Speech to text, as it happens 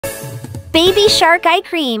Baby Shark Eye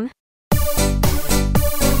Cream.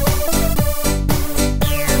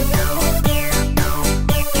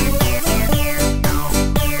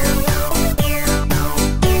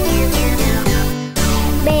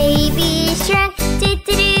 Baby shark,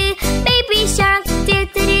 doo-doo-doo. Baby shark,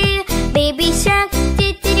 doo-doo-doo. Baby shark,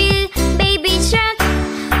 doo-doo-doo. Baby shark.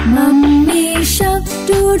 Mummy shark,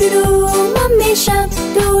 doo-doo-doo. Mummy shark,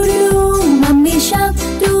 doo-doo-doo. Mummy shark,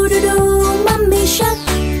 doo-doo-doo. Mummy shark.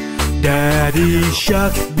 Daddy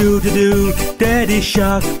shark, doo-doo-doo. Daddy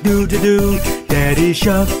shark, doo-doo-doo. Daddy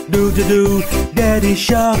shark, doo-doo-doo. Daddy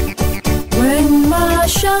shark. Grandma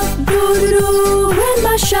shark, doo-doo-doo.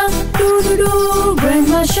 Grandma shark, doo-doo-doo.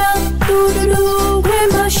 Grandma shark, doo-doo-doo.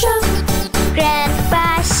 Grandma shark.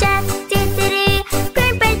 Grandpa shark, doo-doo-doo.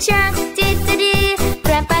 Grandpa shark, doo-doo-doo.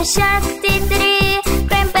 Grandpa shark, doo-doo-doo.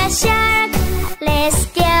 Grandpa shark. Let's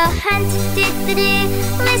go hunt, doo-doo-doo.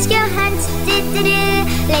 Let's go hunt, doo-doo-doo.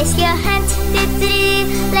 Let's go hunt,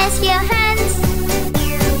 doo-doo-doo. Let's go hunt.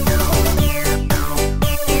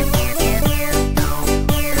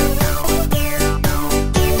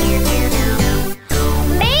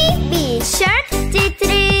 Baby shark,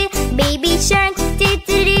 doo-doo-doo. Baby shark,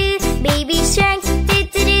 doo-doo-doo. Baby shark,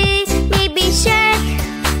 doo-doo-doo. Baby shark.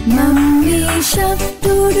 Mummy shark,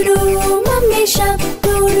 doo-doo-doo. Mummy shark,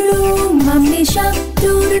 doo-doo-doo. Mummy shark,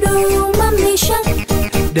 doo-doo-doo. Mummy shark.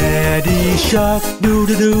 Daddy shark,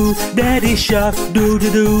 doo-doo-doo. Daddy shark,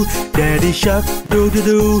 doo-doo-doo. Daddy shark,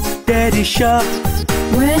 doo-doo-doo. Daddy shark.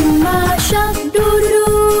 Grandma shark,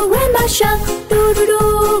 doo-doo-doo. Grandma shark,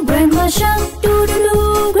 doo-doo-doo. Grandma shark,